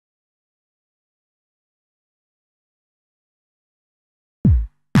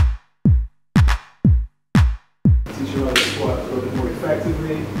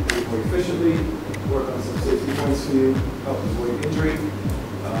to help avoid injury.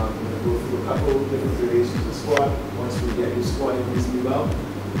 We're going to go through a couple different variations of squat. Once we get you squatting reasonably well,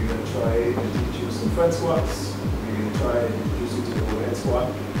 we're going to try and teach you some front squats. We're going to try and introduce you to the overhead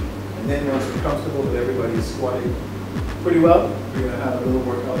squat. And then once we're comfortable that everybody is squatting pretty well, we're going to have a little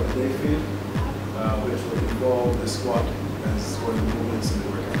workout of the day for you, which will involve the squat as sort of movements in the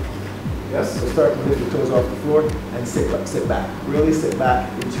workout. Yes? So start to lift your toes off the floor and sit back. Really sit back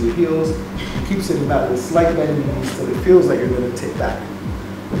into your heels. Keep sitting back with a slight bend in your knees till it feels like you're going to tip back.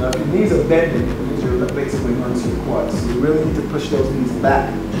 Now if your knees are bending, it means your legs are going onto your quads. So you really need to push those knees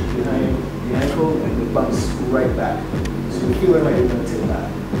back behind the ankle and the bumps right back. So you're feeling like you're going to tip back.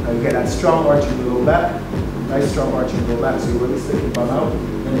 Now you get that strong arch in the low back. Nice strong arch in the low back. So you really stick your bum out.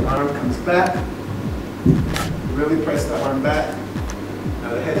 And the arm comes back. Really press the arm back.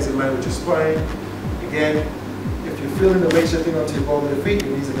 Now the head is in line with your spine. Again, if you're feeling the weight shifting onto your ball of the feet,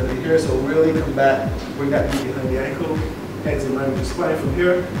 your knees are going to be here. So really come back, bring that knee behind the ankle. Head's in line with your spine from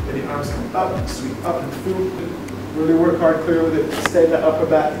here. Then the arms come up, sweep up and through. Really work hard, clear with it. Extend the upper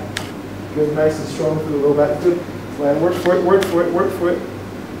back. Good, nice and strong through the low back. Good. Work for it, work for it, work for it.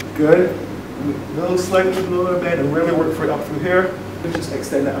 Good. Little slightly lower bend and really work for it up through here. Just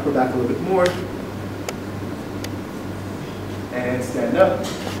extend the upper back a little bit more. And stand up.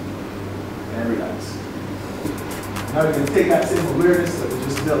 And relax. Now we're going to take that same awareness that we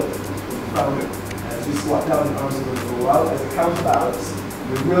just built. As we squat down, the arms are going to go out as a counterbalance.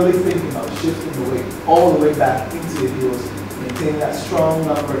 We're really thinking about shifting the weight all the way back into your heels, maintaining that strong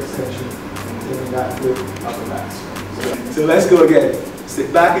lumbar extension, maintaining that good upper back. So let's go again.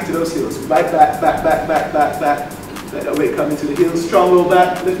 Sit back into those heels. Back, back, back, back, back, back, back. Let that weight come into the heels. Strong low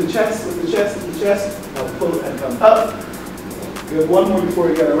back. Lift the chest, lift the chest, lift the chest. Now pull and come up. We have one more before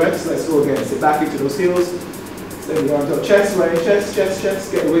we get a rest. Let's go again. Sit back into those heels. Extend the arms up. Chest, right, chest, chest,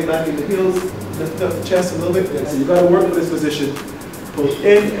 chest. Get the weight back in the heels. Lift up the chest a little bit. So you've got to work for this position. Pull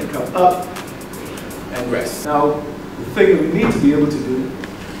in and come up and rest. Now, the thing that we need to be able to do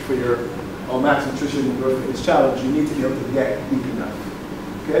for your All-Max Nutrition and Growth Fitness Challenge, you need to be able to get deep enough.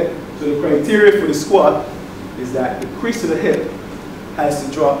 Okay? So the criteria for the squat is that the crease of the hip has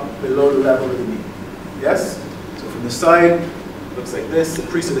to drop below the level of the knee. Yes? So from the side, looks like this. The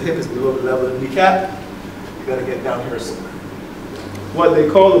crease of the hip is below the level of the kneecap. You've got to get down here somewhere. What they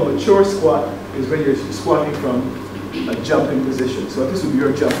call a mature squat is when you're squatting from a jumping position. So if this would be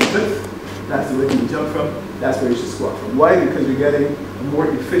your jumping lift, that's the way you jump from, that's where you should squat from. Why? Because you're getting a more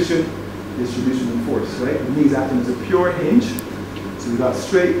efficient distribution of force, right? The knees acting as a pure hinge. So we've got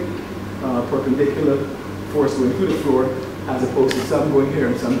straight, perpendicular force going through the floor, as opposed to some going here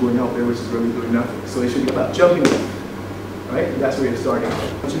and some going out there, which is really doing nothing. So it should be about jumping lift, right? And that's where you're starting.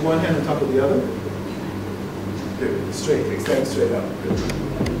 Put one hand on top of the other. Good. Straight, extend straight out. Good.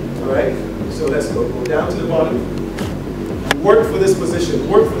 All right, so let's go. Go down to the bottom. Work for this position.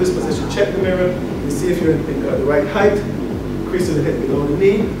 Work for this position. Check the mirror and see if you're in the right height. Crease of the hip below the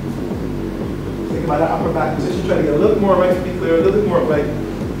knee. Think about that upper back position. Try to get a little more right to be clear. A little bit more right.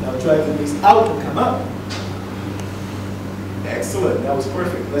 Now drive the knees out and come up. Excellent. That was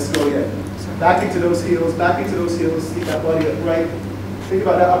perfect. Let's go again. Back into those heels. Back into those heels. Keep that body upright. Think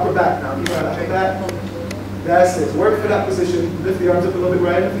about that upper back now. Keep that upper back. That's it. Work for that position. Lift the arms up a little bit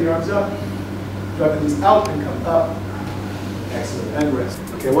right. Lift the arms up. Drive the knees out and come up. Excellent. And rest.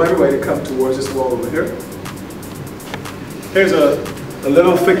 Okay, I want everybody to come towards this wall over here. Here's a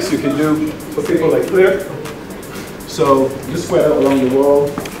little fix you can do for people like Claire. So just spread out along the wall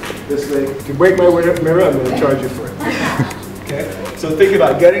this way. If you break my mirror, I'm going to charge you for it. Okay? So think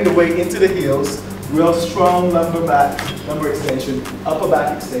about getting the weight into the heels. Real strong lumbar extension, upper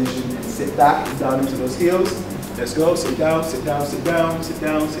back extension, and sit back and down into those heels. Let's go. Sit down, sit down, sit down, sit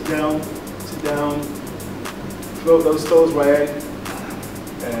down, sit down, sit down. Float those toes, Ryan.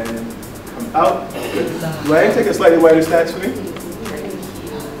 And come out. Good. Ryan, take a slightly wider stance for me.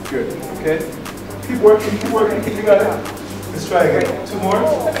 Good. Okay. Keep working, keep working, keep got it. Let's try again. Two more.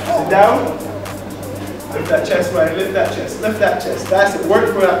 Sit down. Lift that chest, Ryan. Lift that chest. Lift that chest. That's it.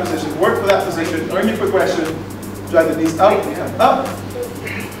 Work for that position. Work for that position. Earn your progression. Drive the knees out and come up.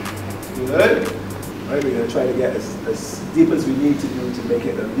 Good. All right, we're going to try to get as deep as we need to do to make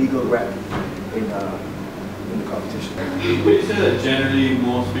it a legal rep in the competition. Would you say that generally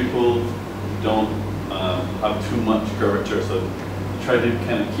most people don't have too much curvature, so try to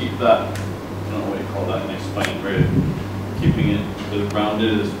kind of keep that, I don't know what you call that, nice spine, right? Keeping it as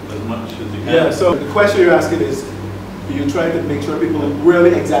rounded as much as you can? Yeah, so the question you're asking is, you're trying to make sure people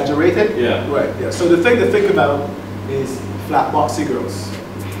really exaggerate it? Yeah. Right, yeah. So the thing to think about is flat boxy girls.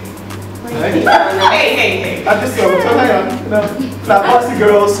 Right? Hey. At this level, so hang on. You know, flat boxy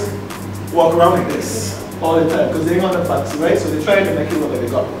girls walk around like this. all the time because they want the fats, right? So they're trying to make it look like they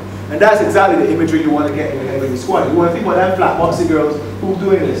got one. And that's exactly the imagery you want to get in your head when you squat. You want to think about them flat boxy girls who's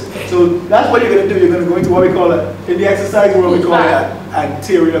doing this. So that's what you're going to do. You're going to go into what we call it, in the exercise world, we call it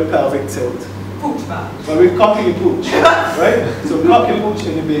anterior pelvic tilt. Pooch back. But we're cocking your pooch, right? So cock your pooch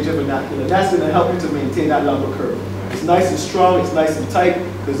in the major vernacular. That's going to help you to maintain that lumbar curve. It's nice and strong, it's nice and tight,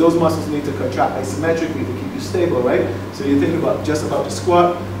 because those muscles need to contract isometrically to keep you stable, right? So you think about just about the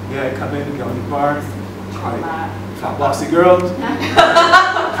squat, yeah, come in, get on the bar, right. Flat boxy girls,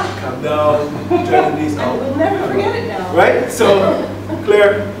 come down, drag the knees out. We'll never forget it now. Right? So,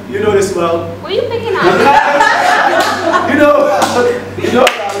 Claire, you know this well. What are you picking on? you know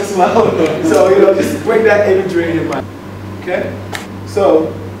about this well. So, just bring that imagery in your mind. Okay?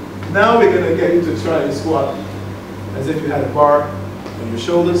 So, now we're going to get you to try and squat as if you had a bar on your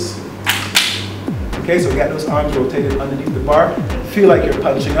shoulders. Okay, so get those arms rotated underneath the bar. Feel like you're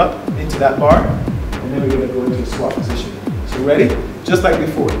punching up into that bar. And then we're going to go into a squat position. So ready? Just like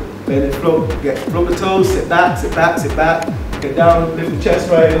before. Let it float. Float the toes, sit back, sit back, sit back. Get down, lift the chest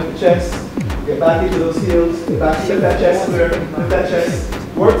right, lift the chest. Get back into those heels. Get back, lift that chest square, lift that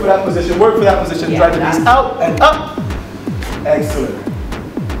chest. Work for that position, work for that position. Drive the knees out and up. Excellent.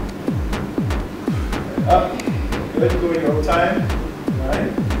 Up. Good, go in your own time.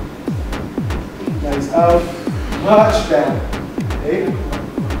 Alright. Nice out. Much down. Okay.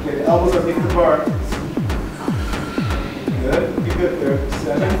 Get the elbows underneath the bar. Good. Be good there.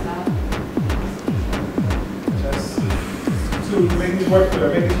 7. Just 2. Make this work there.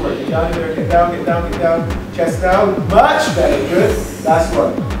 Make this work. Get down in there. Get down, get down, get down. Chest down. Much better. Good. Last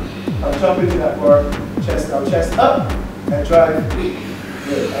one. I'll jump into that bar. Chest down, chest up. And drive.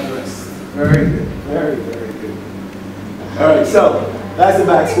 Good. And rest. Very good. Very, very good. Alright, so that's the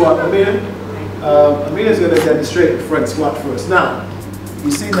back squat. Amina's going to demonstrate the front squat first. Now,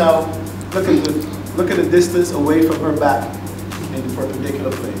 you see now, look at the distance away from her back in the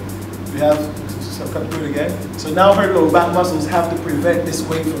perpendicular plane. We have, so come through it again. So now her lower back muscles have to prevent this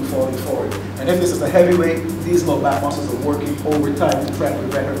weight from falling forward. And if this is a heavy weight, these lower back muscles are working overtime to try and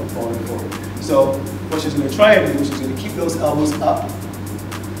prevent her from falling forward. So what she's going to try and do is she's going to keep those elbows up.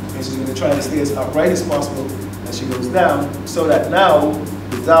 And she's going to try to stay as upright as possible as she goes down, so that now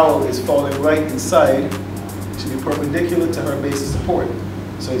the dowel is falling right inside. It should be perpendicular to her base of support.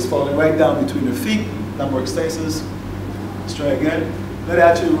 So it's falling right down between her feet, lumbar extensors. Let's try again. Let it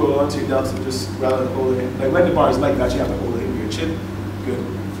actually roll onto your delts, so just rather than holding it. Like when the bar is like that, you have to hold it with your chin. Good,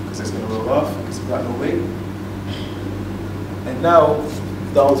 because it's going to roll off because you've got no weight. And now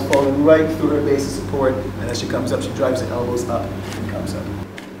the dowel is falling right through her base of support, and as she comes up, she drives the elbows up and comes up.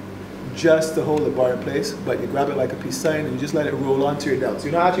 Just to hold the bar in place, but you grab it like a peace sign and you just let it roll onto your delts.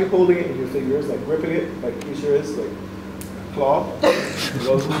 You're not actually holding it in your fingers, like gripping it, like Keisha is, like a claw. But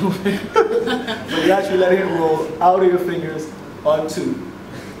you're actually letting it roll out of your fingers onto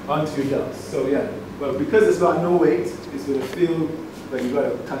your delts. So yeah, but because it's got no weight, it's going to feel like you got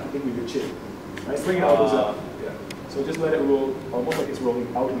to tuck it in with your chin. Right? Bring your elbows up. Yeah. So just let it roll, almost like it's rolling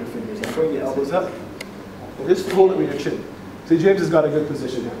out of your fingers. Now bring your elbows up and just hold it with your chin. See, James has got a good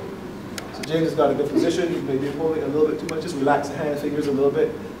position here. James has got a good position. You may be holding a little bit too much. Just relax the hand, fingers a little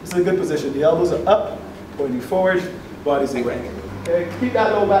bit. It's a good position. The elbows are up, pointing forward, body's erect. Okay, keep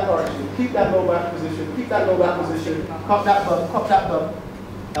that low back arch. Keep that low back position. Keep that low back position. Pop that bum, pop that bum.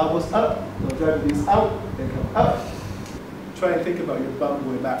 Elbows up. Now drive these out and come up. Try and think about your bum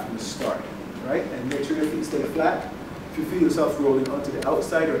going back from the start, right? And make sure your feet stay flat. If you feel yourself rolling onto the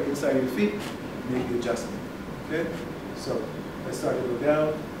outside or inside of your feet, make the adjustment. Okay? So let's start to go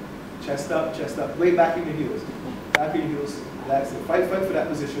down. Chest up, way back in your heels. Back in your heels, relax it. Fight for that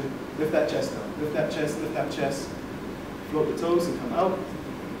position. Lift that chest down. Lift that chest, lift that chest. Float the toes and come out.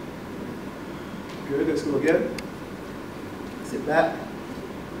 Good, let's go again. Sit back.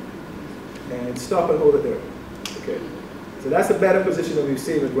 And stop and hold it there. Okay. So that's a better position than we've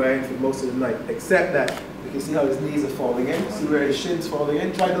seen with Ryan for most of the night, except that you can see how his knees are falling in. See where his shin's falling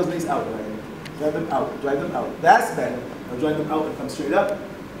in? Drive those knees out, Ryan. Drive them out, drive them out. That's better. Now drive them out and come straight up.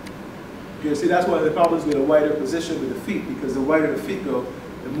 You see, that's one of the problems with a wider position with the feet, because the wider the feet go,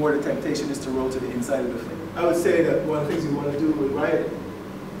 the more the temptation is to roll to the inside of the foot. I would say that one of the things you want to do with Ryan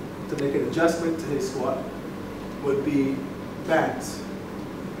to make an adjustment to his squat would be bands.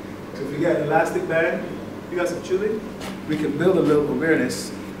 So if you get an elastic band, you got some tubing, we can build a little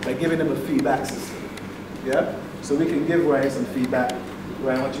awareness by giving him a feedback system. Yeah? So we can give Ryan some feedback.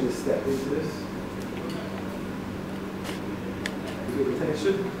 Ryan, I want you to step into this. Feel the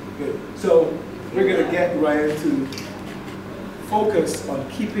tension. Good. So we're going to get Ryan to focus on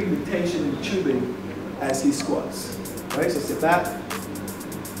keeping the tension and tubing as he squats. Right? So sit back,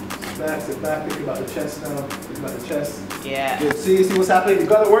 back, think about the chest now, think about the chest. Yeah. Good. See what's happening? You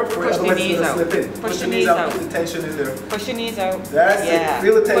gotta work for it, Push the otherwise knees it's gonna out. slip in. Push the the knees out. Put the tension in there. Push your knees out. That's it.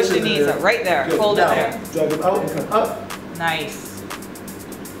 Feel the tension Push the in knees there. out. Right there. Good. Hold now, it there. Drag them out and come up. Nice.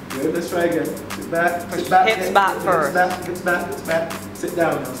 Good. Let's try again. Sit back. Push Sit back. hips back first. Hips back. Sit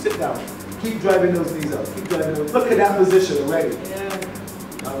down now. Sit down. Keep driving those knees out. Keep driving those. Look at that position already. Yeah.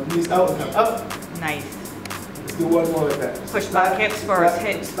 Now knees out and come up. Nice. Let's do one more like that. Push back, hips first.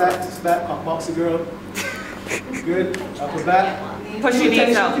 Hips back. Hot boxer girl. Good. Up and back. Push your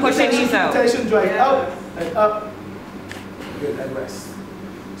knees out. Push your knees out. Tension, drag out and up. Good, and rest.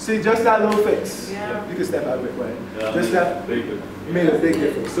 See, just that little fix. Yeah. You can step out of it, right? Yeah, Just that big difference. made a big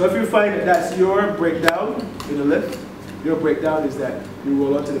difference. So if you find that that's your breakdown in the lift, your breakdown is that you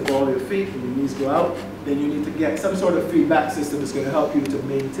roll onto the ball of your feet and your knees go out, then you need to get some sort of feedback system that's going to help you to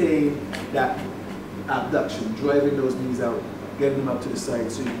maintain that abduction, driving those knees out, getting them up to the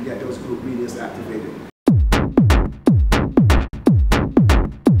side so you can get those glute medius activated.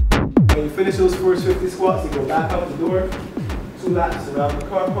 When you finish those first 50 squats, you go back out the door, 2 laps around the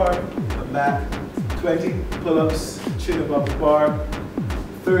car park, come back, 20 pull-ups, chin above the bar,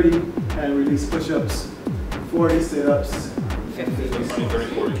 30 and release push-ups, 40 sit-ups, 50. 20,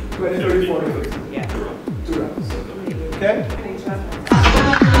 30, 40. 20, 30, 40, 50. Yeah. 2 rounds. Okay?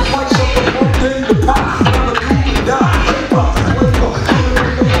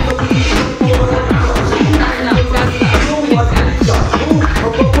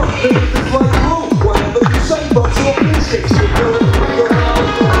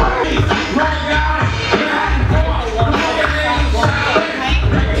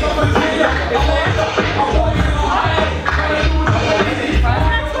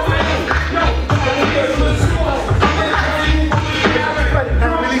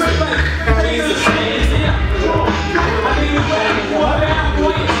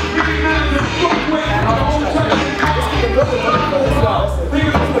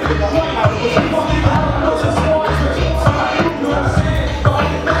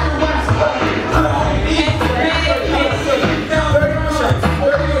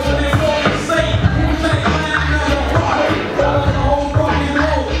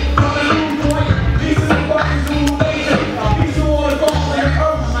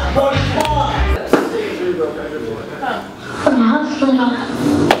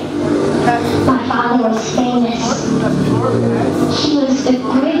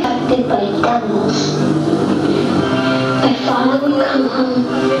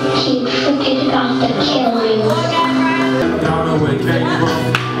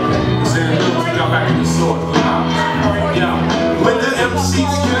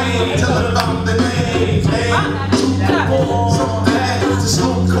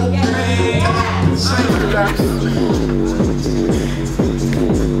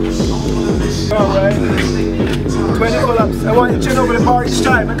 Alright. 20 pull-ups. I want you to chin over the bar each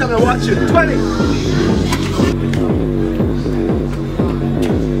time. I'm coming to watch you. 20.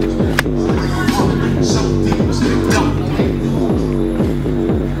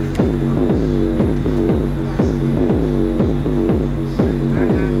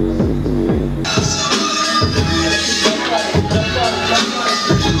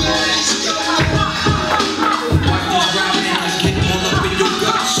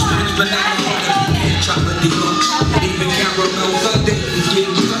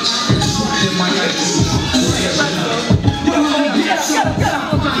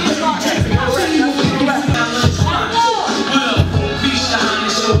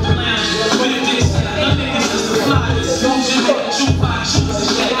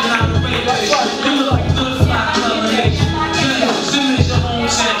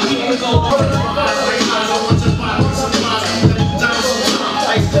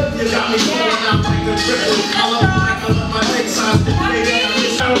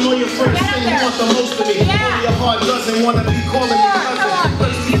 Doesn't want to be calling me cousin.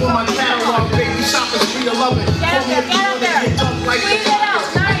 Thirsty for my catalog, baby shopping, street of loving. Call me if you want to get dumped like the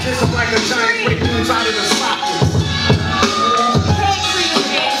pockets. Just like a giant break moves out of the sockets.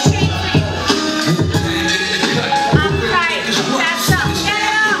 I'm tight. That's up. Get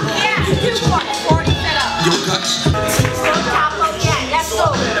it up. Yeah. 2 points. 40 set up. Don't top up yet. Let's go.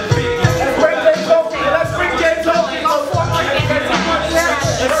 Let's break James off. Let's break James off. Let's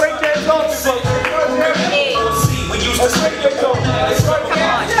break James off. Let's break James off. Come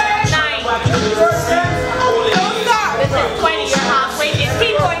on. 9. Don't stop. Listen, 20. You're halfway. Just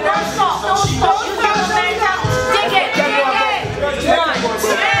keep going. Don't stop. Don't stop. You feel momentum. Dig it. Dig it. 1.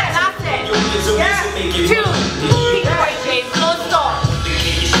 Yeah, that's it. Yeah. 2. Keep going, James. Don't stop. 3.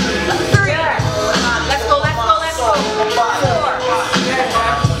 Let's go. Let's go. Let's go. 4.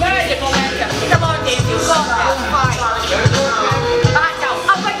 Good.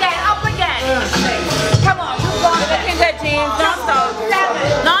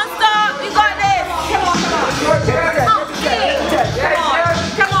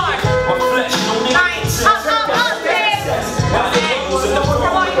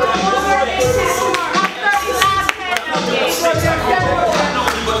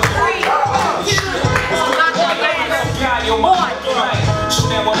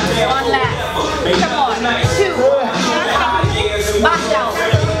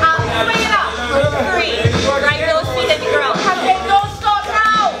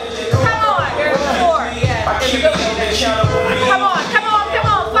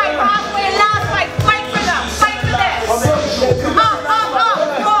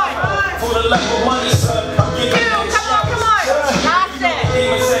 Come on. Last set.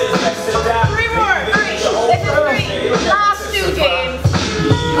 3 more. 3. This is 3. Last 2, James.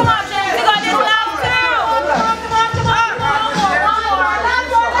 Come on, James. You got this last 2. Come on. One more.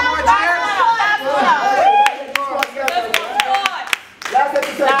 Last one. Last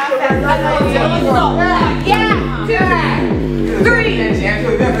exercise. Yeah. 2, 3,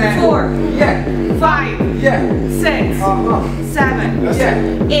 4, 5, 6,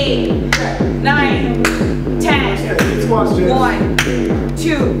 7, 8, 9, 10. 1,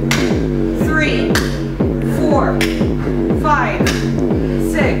 2, 3, 4, 5,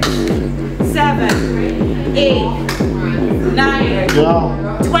 6, 7, 8, 9,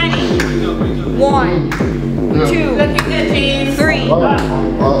 20. 1, 2, 3,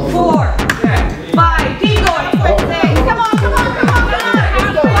 4, 5. Keep going. Come on.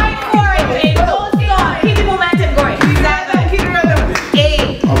 Fight for it, James. Don't stop. Keep the momentum going. 7,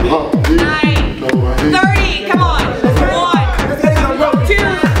 8, 9, 30. Come on. 1, 2,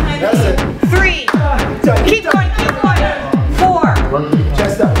 3. Keep going. 4,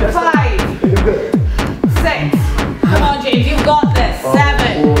 5, 6. Come on, James. You've got this.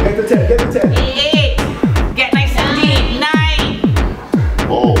 7. Get the 10. 8. Get nice and deep. 9.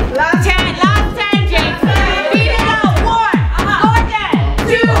 Last 10. Last 10, James. Beat it out. 1. Go again.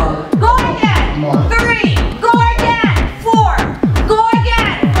 2. Go again. 3. Go again. 4. Go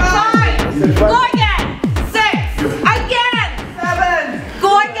again. 5. Go again. 6. Again. 7.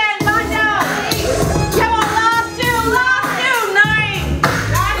 Go again. Back down. Come on. Last 2. 9.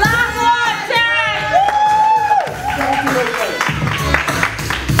 Last 1. 10.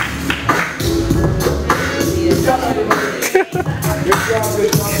 Good job.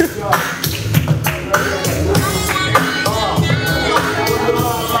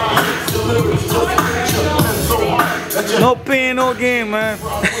 No pain, no gain, man.